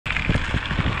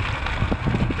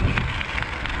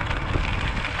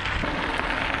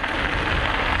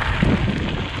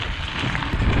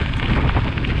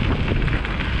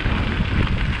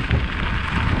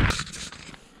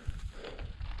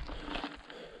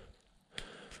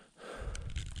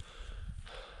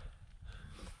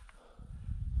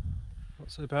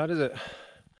so bad, is it?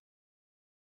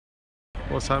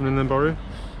 What's happening then, Boru?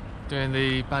 Doing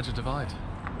the Badger Divide.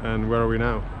 And where are we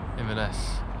now?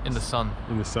 Inverness, in the sun.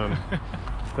 In the sun.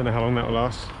 Don't know how long that will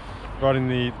last. Riding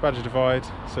the Badger Divide,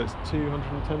 so it's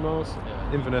 210 miles.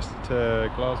 Yeah. Inverness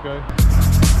to Glasgow.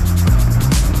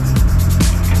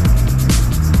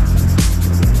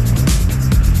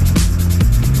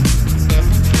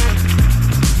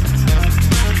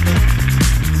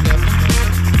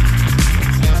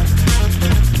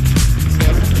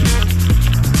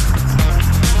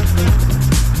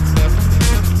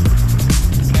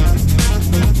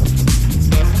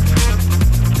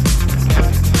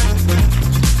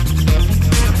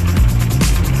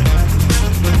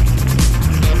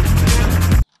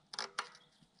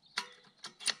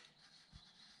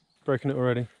 'Broken it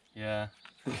already? Yeah.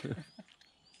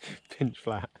 Pinch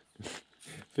flat.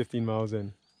 15 miles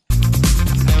in.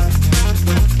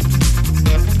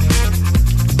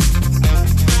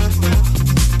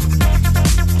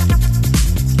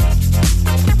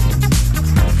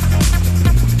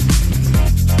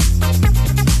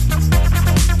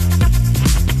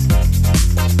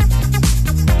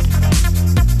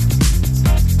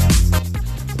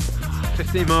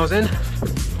 Miles in.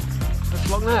 That's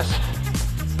Loch Ness.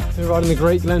 We're riding the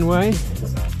Great Glen Way, and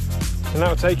that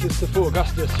will take us to Fort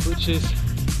Augustus, which is,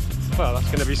 well, that's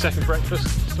going to be second breakfast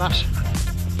slash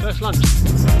first lunch.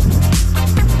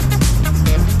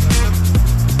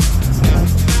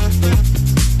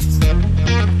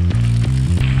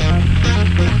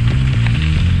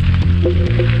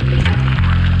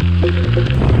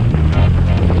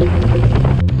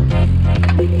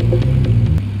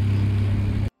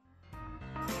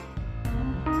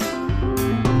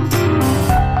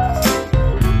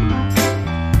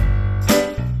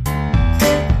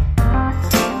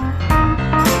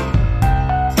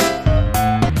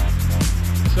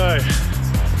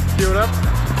 Fueled up,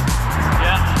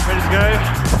 yeah, ready to go.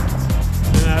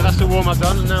 And that's the warm up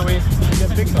done, and now we get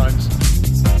the big times.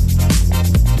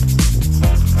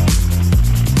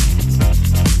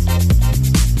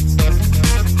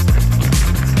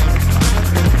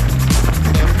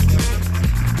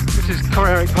 This is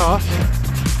Corrieric Pass.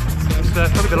 It's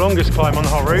probably the longest climb on the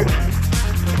whole route,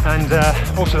 and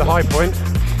also the high point.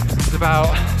 It's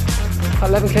about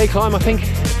 11k climb, I think.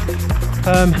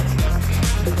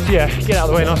 So yeah, get out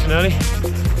of the way nice and early.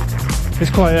 It's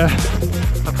quite a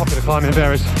popular climb in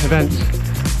various events.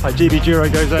 Like GB Duro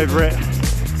goes over it,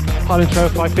 Highland Trail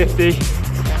 550,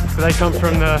 but they come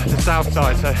from the south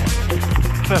side, so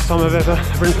first time I've ever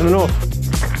ridden from the north.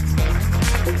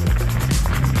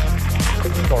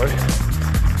 Sorry,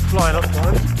 flying up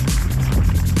climb.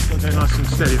 Got to go nice and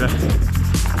steady there.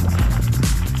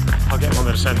 I'll get him on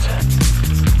the descent.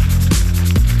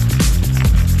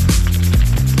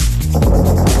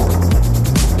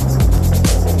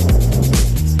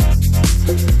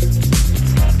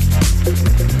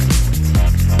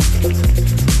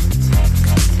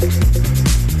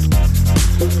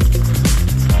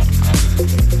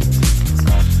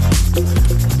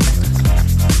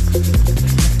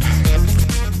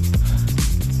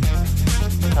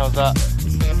 How's that?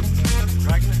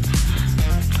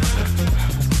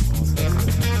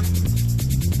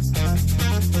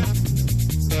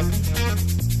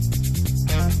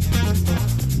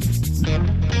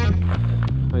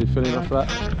 How are you feeling after that?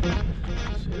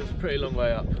 It's a pretty long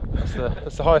way up.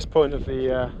 That's the highest point of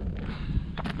the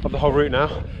whole route now.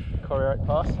 Corrieric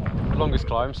Pass, the longest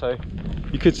climb. So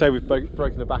you could say we've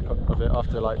broken the back of it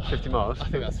after like 50 miles. I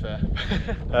think that's fair.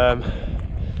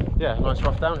 Yeah, nice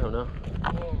rough downhill now.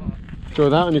 Enjoy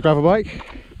that on your gravel bike.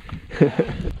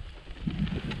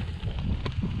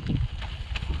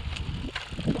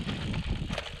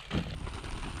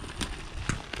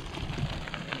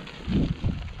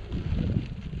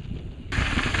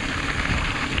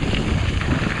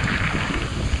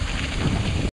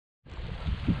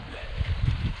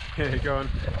 Here, go on.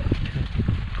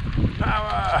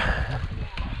 Power!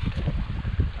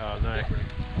 Oh no.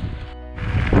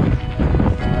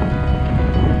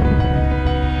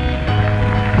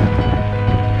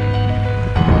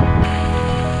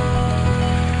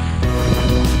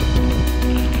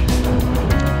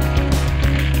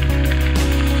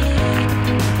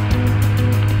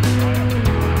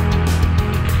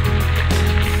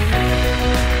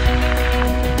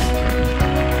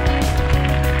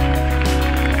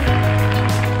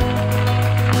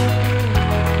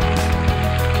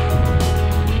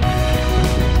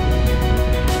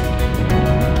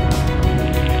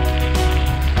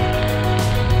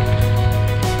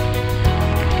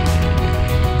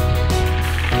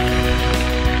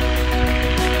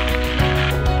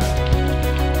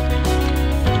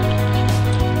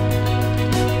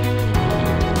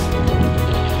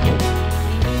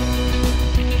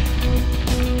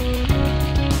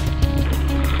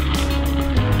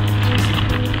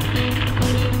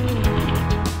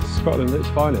 Scotland at its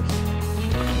finest.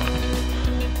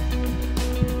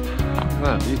 Look at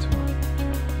that, beautiful.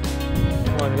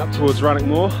 Winding up towards Rannoch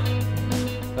Moor.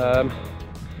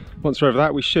 Once we're over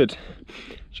that, we should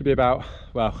be about,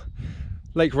 well,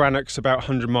 Lake Rannoch's about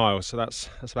 100 miles, so that's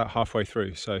about halfway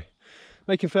through. So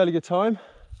making fairly good time.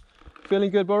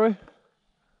 Feeling good, Boru?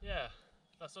 Yeah,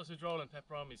 that sausage roll and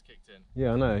pepperomi's kicked in.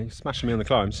 Yeah, I know, he's smashing me on the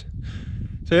climbs.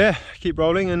 So yeah, keep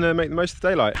rolling and make the most of the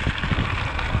daylight.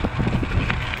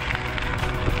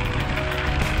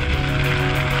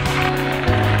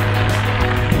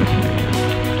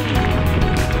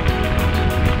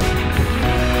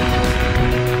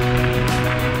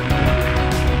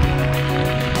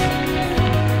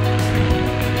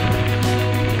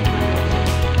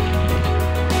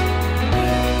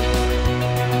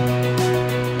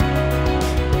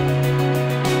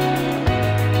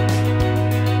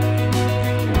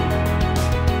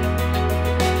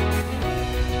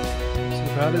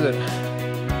 Is it?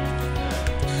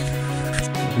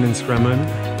 An Instagram moment.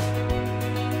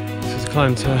 This is a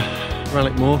climb to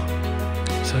Rannoch Moor.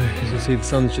 So as you can see, the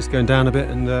sun's just going down a bit,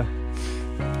 and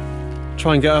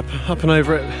try and get up and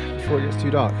over it before it gets too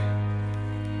dark.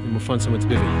 And we'll find somewhere to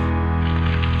bivvy.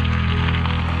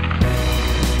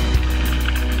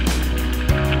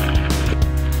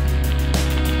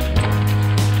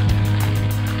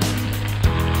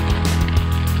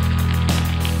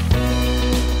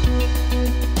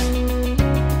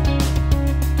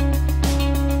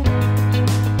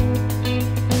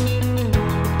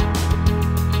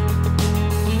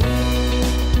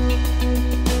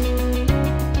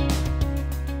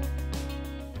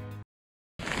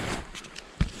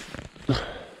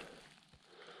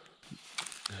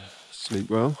 Sleep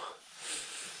well?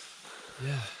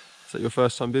 Yeah. Is that your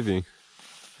first time bivvying?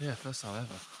 Yeah, first time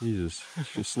ever. Jesus,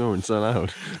 you're snoring so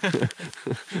loud. I've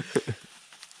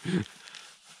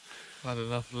had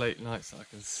enough late nights that I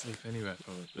can sleep anywhere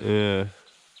probably. Yeah.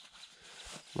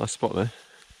 Nice spot there.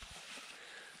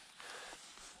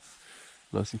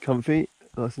 Nice and comfy,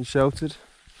 nice and sheltered.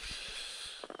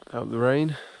 Out of the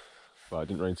rain. Well, it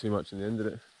didn't rain too much in the end, did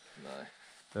it?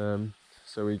 No.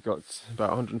 So we got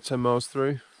about 110 miles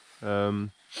through,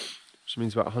 which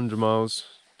means about 100 miles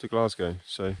to Glasgow.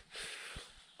 So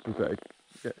we better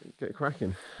get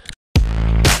cracking.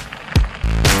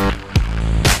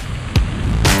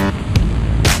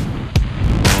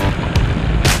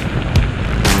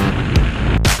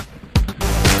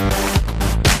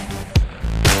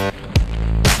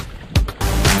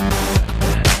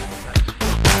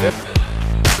 Yep.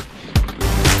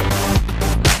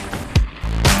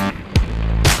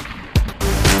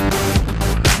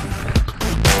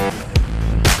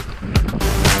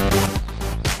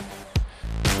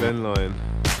 Glen Lyon,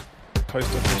 post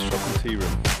office shop and tea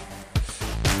room.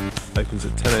 Opens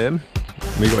at 10 AM.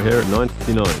 We got here at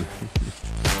 9:59.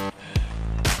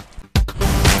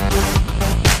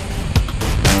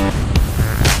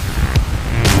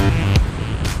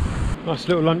 Nice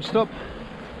little lunch stop.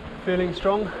 Feeling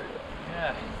strong?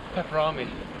 Yeah, pepperami.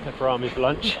 Pepperami for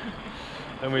lunch.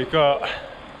 And we've got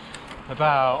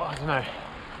about, I don't know,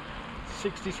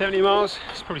 60, 70 miles.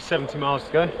 It's probably 70 miles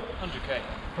to go. 100k.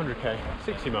 100k,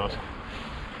 60 miles.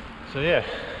 So yeah,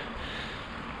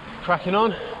 cracking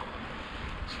on,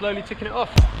 slowly ticking it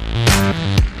off.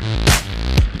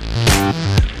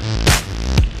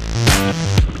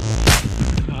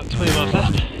 About 20 miles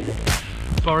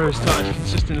left. Boru has started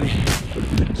consistently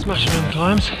smashing on the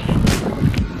climbs.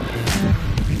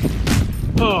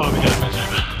 Oh, we get a bit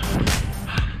over.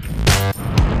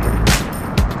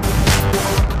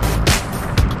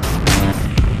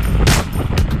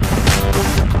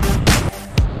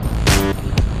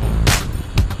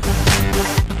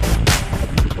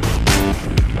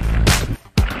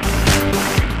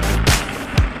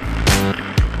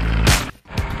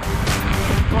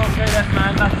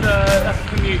 That's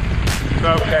a commute.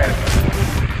 Okay.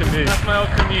 Commute. That's my old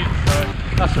commute, so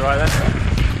that's alright then.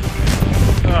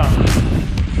 Oh.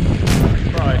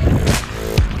 Right.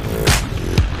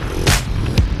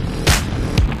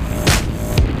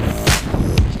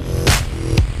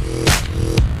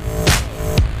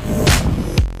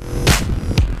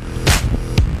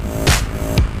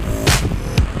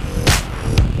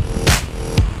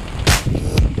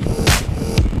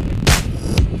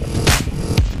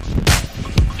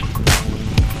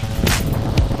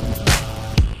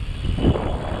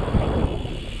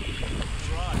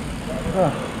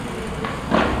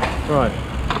 Right,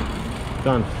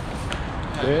 done.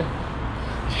 Yeah?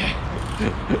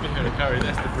 we're going to carry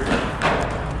this to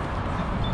prove.